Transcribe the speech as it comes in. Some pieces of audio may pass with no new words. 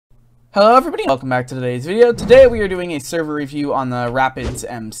Hello everybody, welcome back to today's video. Today we are doing a server review on the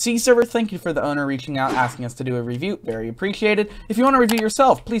RapidzMC server. Thank you for the owner reaching out, asking us to do a review. Very appreciated. If you want to review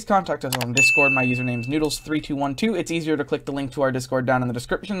yourself, please contact us on Discord. My username is Noodles3212. It's easier to click the link to our Discord down in the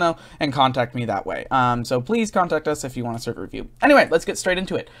description though, and contact me that way. So please contact us if you want a server review. Anyway, let's get straight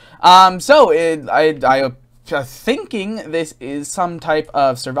into it. Thinking this is some type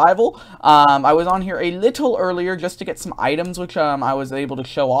of survival. I was on here a little earlier just to get some items which I was able to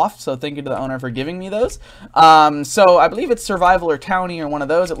show off, so thank you to the owner for giving me those. So I believe it's survival or townie or one of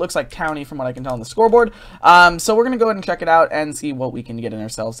those. It looks like townie from what I can tell on the scoreboard. So we're gonna go ahead and check it out and see what we can get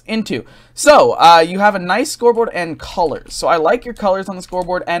ourselves into. So you have a nice scoreboard and colors. So I like your colors on the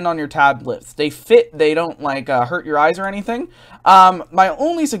scoreboard and on your tablets. They fit, they don't like hurt your eyes or anything. My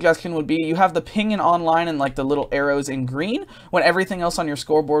only suggestion would be you have the ping and online and like the little arrows in green when everything else on your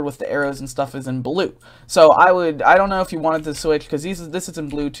scoreboard with the arrows and stuff is in blue. So I don't know if you wanted to switch, because this is in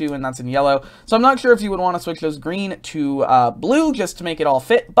blue too and that's in yellow. So I'm not sure if you would want to switch those green to blue just to make it all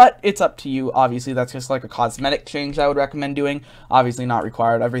fit, but it's up to you. Obviously that's just like a cosmetic change I would recommend doing. Obviously not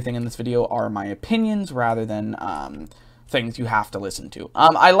required. Everything in this video are my opinions rather than things you have to listen to.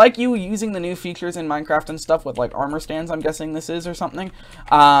 I like you using the new features in Minecraft and stuff with like armor stands, I'm guessing this is, or something,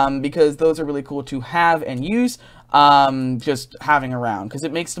 because those are really cool to have and use. Just having around, because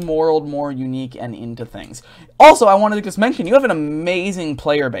it makes the world more unique and into things. Also, I wanted to just mention, you have an amazing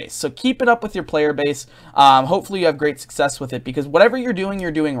player base, so keep it up with your player base. Hopefully you have great success with it, because whatever you're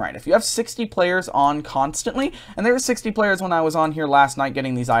doing right. If you have 60 players on constantly, and there were 60 players when I was on here last night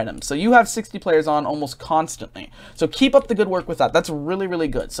getting these items, so you have 60 players on almost constantly. So keep up the good work with that. That's really, really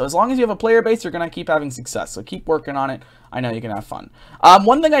good. So as long as you have a player base, you're going to keep having success, so keep working on it. I know you can have fun.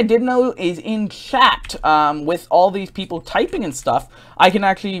 One thing I did know is in chat, with all these people typing and stuff, I can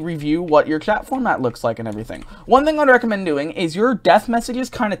actually review what your chat format looks like and everything. One thing I'd recommend doing is your death messages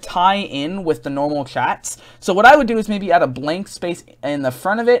kind of tie in with the normal chats. So what I would do is maybe add a blank space in the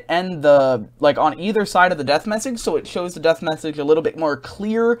front of it and like on either side of the death message, so it shows the death message a little bit more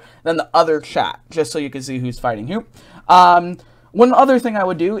clear than the other chat, just so you can see who's fighting who. One other thing I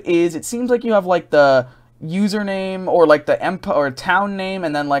would do is, it seems like you have like the username or like the town name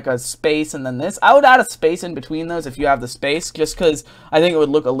and then like a space and then this. I would add a space in between those if you have the space, just because I think it would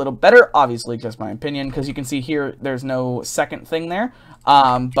look a little better. Obviously just my opinion, because you can see here there's no second thing there.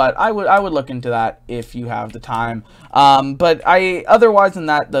 But I would look into that if you have the time. But otherwise than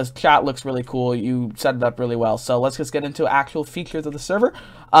that, the chat looks really cool. You set it up really well. So let's just get into actual features of the server.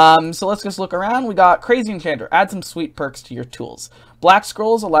 So let's just look around. We got Crazy Enchanter. Add some sweet perks to your tools. Black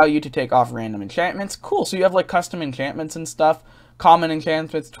scrolls allow you to take off random enchantments. Cool. So you have like custom enchantments and stuff. Common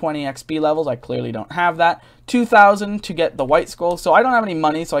enchantments, 20 XP levels. I clearly don't have that. 2,000 to get the white scroll. So I don't have any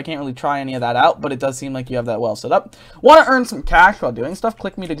money, so I can't really try any of that out, but it does seem like you have that well set up. Want to earn some cash while doing stuff?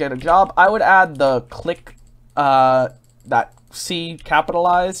 Click me to get a job. I would add the click, that C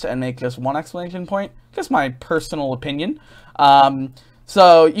capitalized and make just one exclamation point. Just my personal opinion.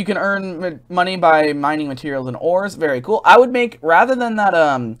 So you can earn money by mining materials and ores. Very cool. I would make, rather than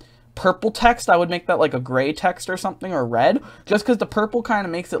that purple text, I would make that like a gray text or something, or red, just because the purple kind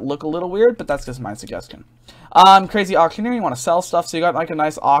of makes it look a little weird, but that's just my suggestion. Crazy auctioneer, you want to sell stuff, so you got like a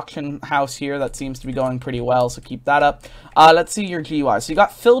nice auction house here that seems to be going pretty well, so keep that up. Let's see your GUI. So you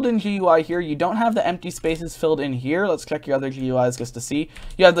got filled in GUI here. You don't have the empty spaces filled in here. Let's check your other GUIs just to see.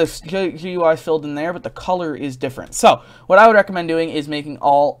 You have the GUI filled in there, but the color is different. So what I would recommend doing is making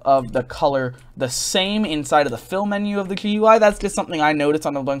all of the color the same inside of the fill menu of the GUI. That's just something I noticed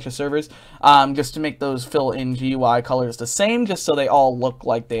on a bunch of servers, just to make those fill in GUI colors the same, just so they all look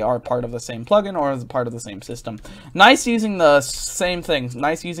like they are part of the same plugin or as part of the same system. Nice using the same things.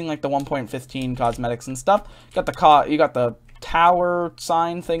 Nice using like the 1.15 cosmetics and stuff. You got the tower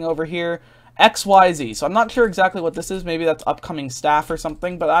sign thing over here. XYZ. So I'm not sure exactly what this is. Maybe that's upcoming staff or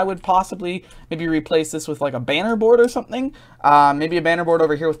something, but I would possibly maybe replace this with like a banner board or something. Maybe a banner board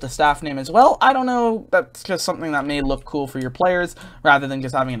over here with the staff name as well. I don't know. That's just something that may look cool for your players rather than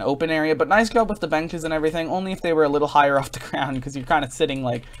just having an open area. But nice job with the benches and everything, only if they were a little higher off the ground, because you're kind of sitting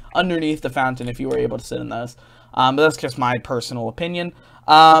like underneath the fountain if you were able to sit in those. But that's just my personal opinion.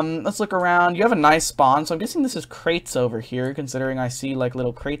 Let's look around. You have a nice spawn, so I'm guessing this is crates over here, considering I see like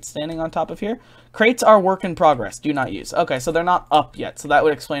little crates standing on top of here. Crates are work in progress, do not use. Okay, so they're not up yet, so that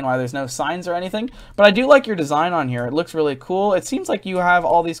would explain why there's no signs or anything. But I do like your design on here. It looks really cool. It seems like you have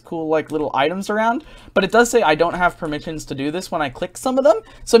all these cool like little items around, but it does say I don't have permissions to do this when I click some of them.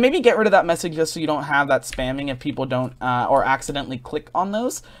 So maybe get rid of that message just so you don't have that spamming if people don't or accidentally click on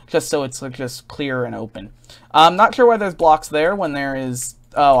those, just so it's like just clear and open. I'm not sure why there's blocks there when there is...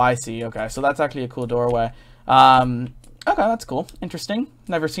 Oh, I see. Okay, so that's actually a cool doorway. Okay, that's cool. Interesting.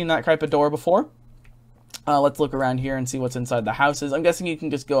 Never seen that type of door before. Let's look around here and see what's inside the houses. I'm guessing you can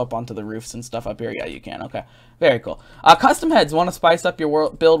just go up onto the roofs and stuff up here. Yeah, you can. Okay, very cool. Custom heads. Want to spice up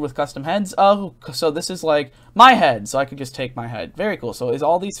your build with custom heads? Oh, so this is like my head, so I could just take my head. Very cool. So is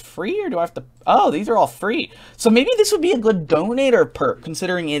all these free, or do I have to... Oh, these are all free. So maybe this would be a good donator perk,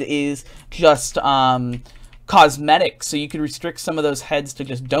 considering it is just... cosmetics, so you could restrict some of those heads to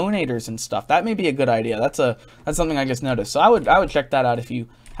just donators and stuff. That may be a good idea. That's something I just noticed. So I would check that out if you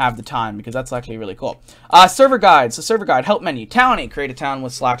have the time, because that's actually really cool. Server guide. So server guide, help menu, townie, create a town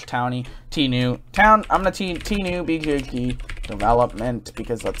with /townie, tnew, town. I'm gonna tnew BGHDDevelopment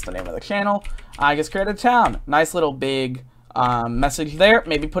because that's the name of the channel. I just created a town. Nice little big message there.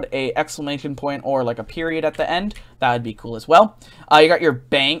 Maybe put a exclamation point or like a period at the end. That would be cool as well. You got your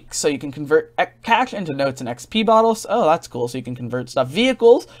bank, so you can convert cash into notes and XP bottles. Oh, that's cool. So you can convert stuff.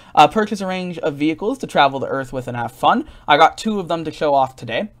 Vehicles. Purchase a range of vehicles to travel the earth with and have fun. I got 2 of them to show off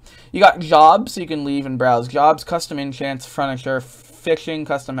today. You got jobs, so you can leave and browse jobs. Custom enchants, furniture, fishing,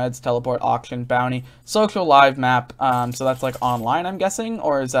 custom heads, teleport, auction, bounty, social live map. So that's like online, I'm guessing,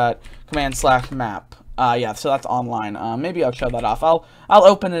 or is that command/map? Yeah, so that's online. Maybe I'll show that off. I'll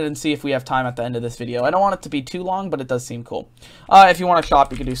open it and see if we have time at the end of this video. I don't want it to be too long, but it does seem cool. If you want to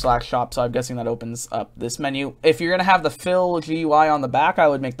shop, you can do /shop, so I'm guessing that opens up this menu. If you're going to have the fill GUI on the back, I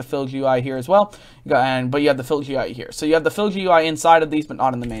would make the fill GUI here as well. But you have the fill GUI here. So you have the fill GUI inside of these, but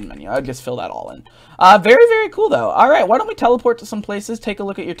not in the main menu. I would just fill that all in. Very, very cool, though. All right, why don't we teleport to some places, take a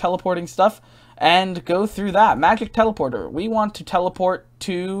look at your teleporting stuff, and go through that. Magic teleporter. We want to teleport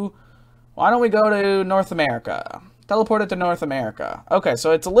to... Why don't we go to North America? Teleport it to North America. Okay,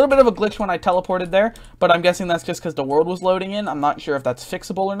 so it's a little bit of a glitch when I teleported there, but I'm guessing that's just because the world was loading in. I'm not sure if that's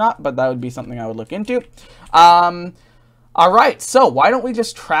fixable or not, but that would be something I would look into. Alright, so why don't we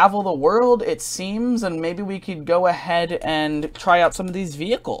just travel the world, it seems, and maybe we could go ahead and try out some of these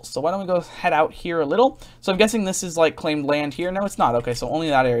vehicles. So why don't we go head out here a little? So I'm guessing this is like claimed land here. No, it's not. Okay, so only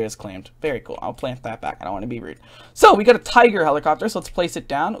that area is claimed. Very cool. I'll plant that back. I don't want to be rude. So we got a Tiger helicopter, so let's place it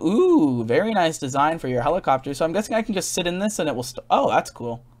down. Ooh, very nice design for your helicopter. So I'm guessing I can just sit in this and it will... Oh, that's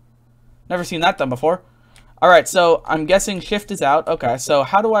cool. Never seen that done before. Alright, so I'm guessing shift is out. Okay, so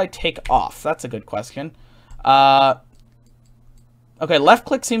how do I take off? That's a good question. Okay, left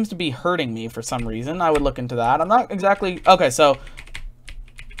click seems to be hurting me for some reason. I would look into that. I'm not exactly... Okay, so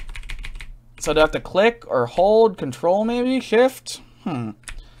do I have to click or hold? Control maybe? Shift? Trying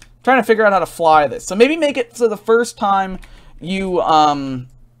to figure out how to fly this. So maybe make it so the first time you,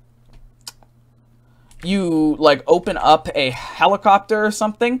 like, open up a helicopter or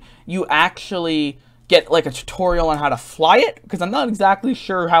something, you actually get like a tutorial on how to fly it, because I'm not exactly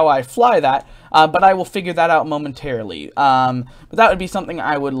sure how I fly that, but I will figure that out momentarily. But that would be something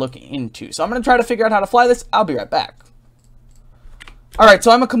I would look into. So I'm going to try to figure out how to fly this. I'll be right back. Alright,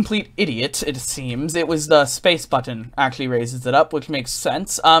 so I'm a complete idiot, it seems. It was the space button actually raises it up, which makes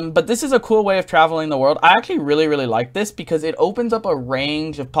sense. But this is a cool way of traveling the world. I actually really, really like this because it opens up a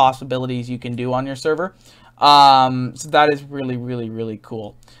range of possibilities you can do on your server. So that is really, really, really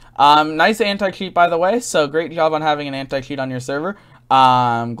cool. Nice anti-cheat, by the way, so great job on having an anti-cheat on your server.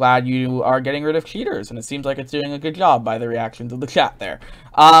 I'm glad you are getting rid of cheaters, and it seems like it's doing a good job by the reactions of the chat there.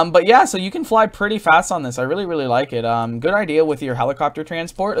 But yeah, so you can fly pretty fast on this. I really, really like it. Good idea with your helicopter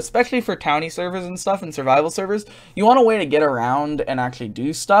transport, especially for townie servers and stuff and survival servers. You want a way to get around and actually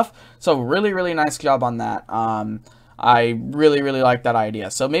do stuff, so really, really nice job on that. I really, really like that idea.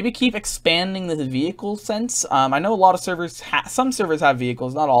 So maybe keep expanding the vehicle sense. I know a lot of servers, some servers have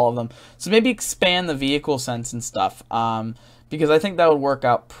vehicles, not all of them. So maybe expand the vehicle sense and stuff, because I think that would work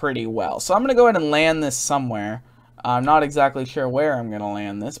out pretty well. So I'm going to go ahead and land this somewhere. I'm not exactly sure where I'm going to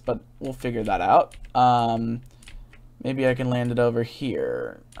land this, but we'll figure that out. Maybe I can land it over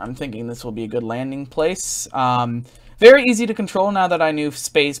here. I'm thinking this will be a good landing place. Very easy to control now that I knew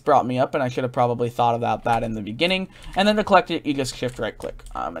space brought me up, and I should have probably thought about that in the beginning. And then to collect it, you just shift right click,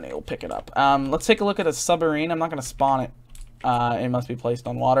 and it will pick it up. Let's take a look at a submarine. I'm not going to spawn it. It must be placed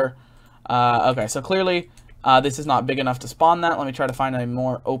on water. Okay, so clearly this is not big enough to spawn that. Let me try to find a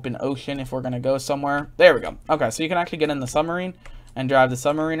more open ocean if we're going to go somewhere. There we go. Okay, so you can actually get in the submarine and drive the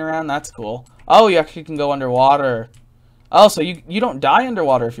submarine around. That's cool. Oh, you actually can go underwater. Oh, so you don't die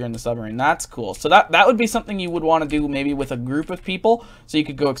underwater if you're in the submarine. That's cool. So that would be something you would want to do maybe with a group of people, so you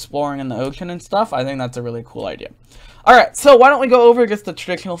could go exploring in the ocean and stuff. I think that's a really cool idea. Alright, so why don't we go over just the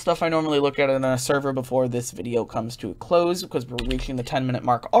traditional stuff I normally look at in a server before this video comes to a close, because we're reaching the 10-minute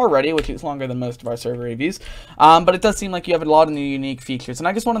mark already, which is longer than most of our server reviews. But it does seem like you have a lot of new unique features, and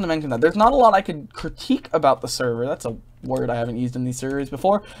I just wanted to mention that. There's not a lot I could critique about the server. That's a word I haven't used in these series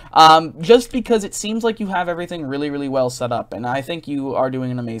before. Just because it seems like you have everything really, really well set up, and I think you are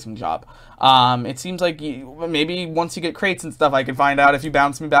doing an amazing job. It seems like maybe once you get crates and stuff, I can find out if you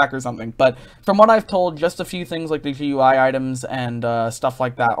bounce me back or something. But from what I've told, just a few things like the GUI items and stuff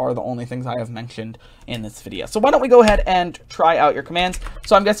like that are the only things I have mentioned in this video. So why don't we go ahead and try out your commands.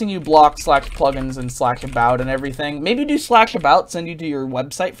 So I'm guessing you block /plugins and /about and everything. Maybe do /about, send you to your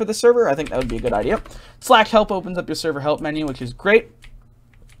website for the server. I think that would be a good idea. /help opens up your server help menu, which is great.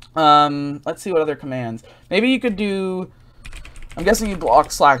 Let's see what other commands. Maybe you could do, I'm guessing you block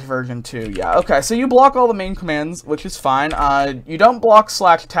 /version 2. Yeah, okay, so you block all the main commands, which is fine. You don't block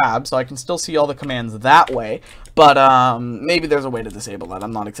 /tab, so I can still see all the commands that way. But maybe there's a way to disable that.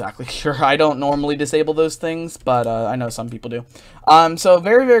 I'm not exactly sure. I don't normally disable those things, but I know some people do. So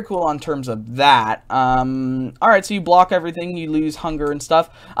very, very cool on terms of that. Alright, so you block everything. You lose hunger and stuff.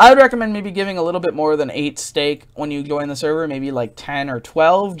 I would recommend maybe giving a little bit more than 8 steak when you join the server. Maybe like 10 or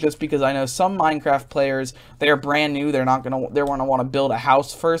 12, just because I know some Minecraft players, they are brand new. They're not gonna, they're gonna want to build a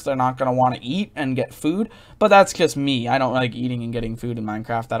house first. They're not gonna want to eat and get food. But that's just me. I don't like eating and getting food in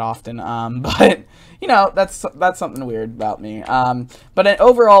Minecraft that often. But you know, that's something weird about me. But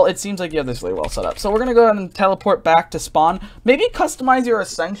overall, it seems like you have this really well set up. So we're gonna go ahead and teleport back to spawn. Maybe customize your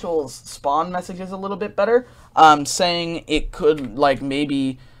essentials spawn messages a little bit better. Saying it could like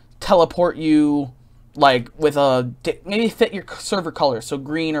maybe teleport you like with a, maybe fit your server color, so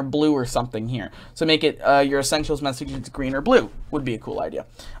green or blue or something here. So make it your essentials messages green or blue would be a cool idea.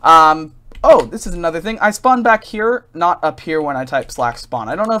 Oh, this is another thing. I spawn back here, not up here when I type /spawn.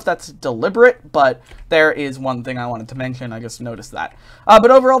 I don't know if that's deliberate, but there is one thing I wanted to mention. I just noticed that. But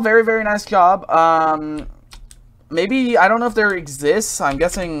overall, very, very nice job. Maybe, I don't know if there exists. I'm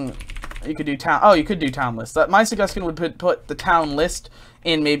guessing you could do town. Oh, you could do town list. My suggestion would put the town list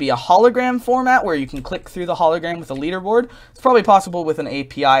in maybe a hologram format where you can click through the hologram with a leaderboard. It's probably possible with an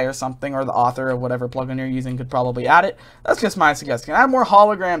API or something, or the author of whatever plugin you're using could probably add it. That's just my suggestion. Add more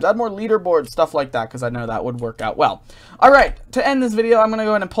holograms, add more leaderboards, stuff like that, because I know that would work out well. Alright, to end this video, I'm going to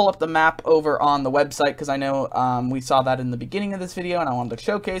go ahead and pull up the map over on the website, because I know we saw that in the beginning of this video, and I wanted to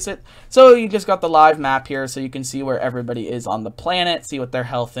showcase it. So you just got the live map here, so you can see where everybody is on the planet, see what their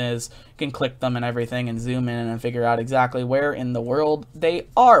health is. You can click them and everything, and zoom in and figure out exactly where in the world they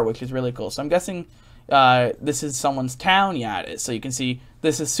are, which is really cool. So I'm guessing this is someone's town. Yeah, it is. So you can see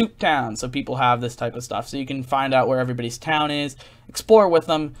this is Soup Town, so people have this type of stuff. So you can find out where everybody's town is, explore with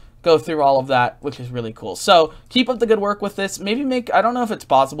them, go through all of that, which is really cool. So keep up the good work with this. Maybe make, I don't know if it's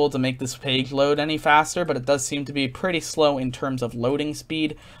possible to make this page load any faster, but it does seem to be pretty slow in terms of loading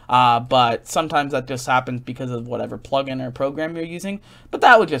speed. But sometimes that just happens because of whatever plugin or program you're using. But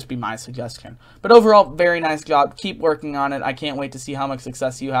that would just be my suggestion. But overall, very nice job. Keep working on it. I can't wait to see how much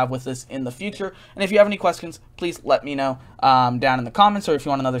success you have with this in the future. And if you have any questions, please let me know down in the comments. Or if you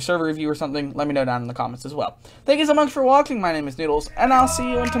want another server review or something, let me know down in the comments as well. Thank you so much for watching. My name is Noodles, and I'll see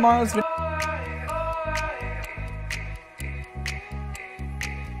you in tomorrow's video.